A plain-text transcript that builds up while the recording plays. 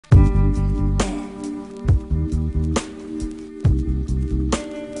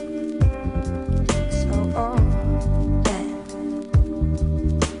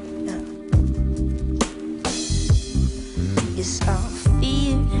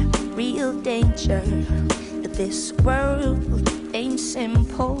feel danger. This world ain't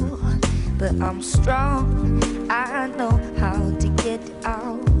simple, but I'm strong. I know how to get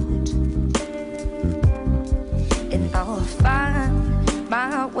out, and I'll find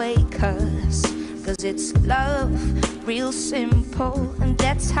my way, cause it's love, real simple, and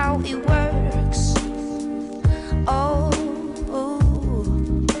that's how it works. Oh,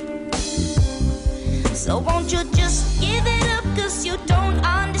 so won't you just give it up, cause you don't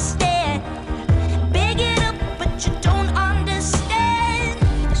understand. Big it up, but you don't understand.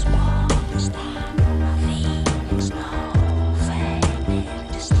 This world is not moving, slow, fading,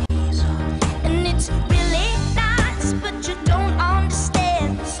 just ease up. And it's really nice, but you don't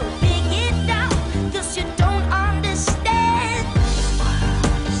understand. So big it down, cause you don't understand. This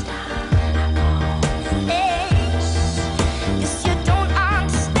world is not moving, cause you don't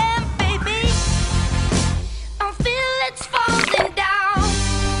understand, baby. I feel it's falling down.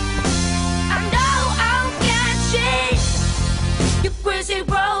 I know I can't change your crazy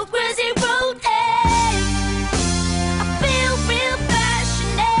road, hey. I feel real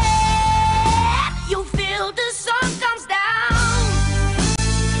passionate. You feel the sun comes down.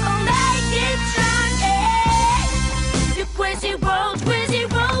 I'll make it shine, hey. Your crazy road,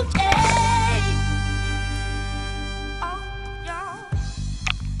 hey. Oh, yeah.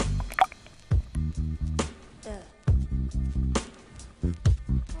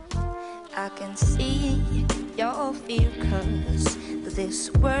 I can see your fear, cause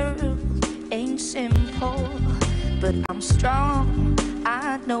this world ain't simple, but I'm strong.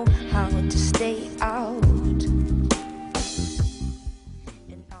 I know how to stay out,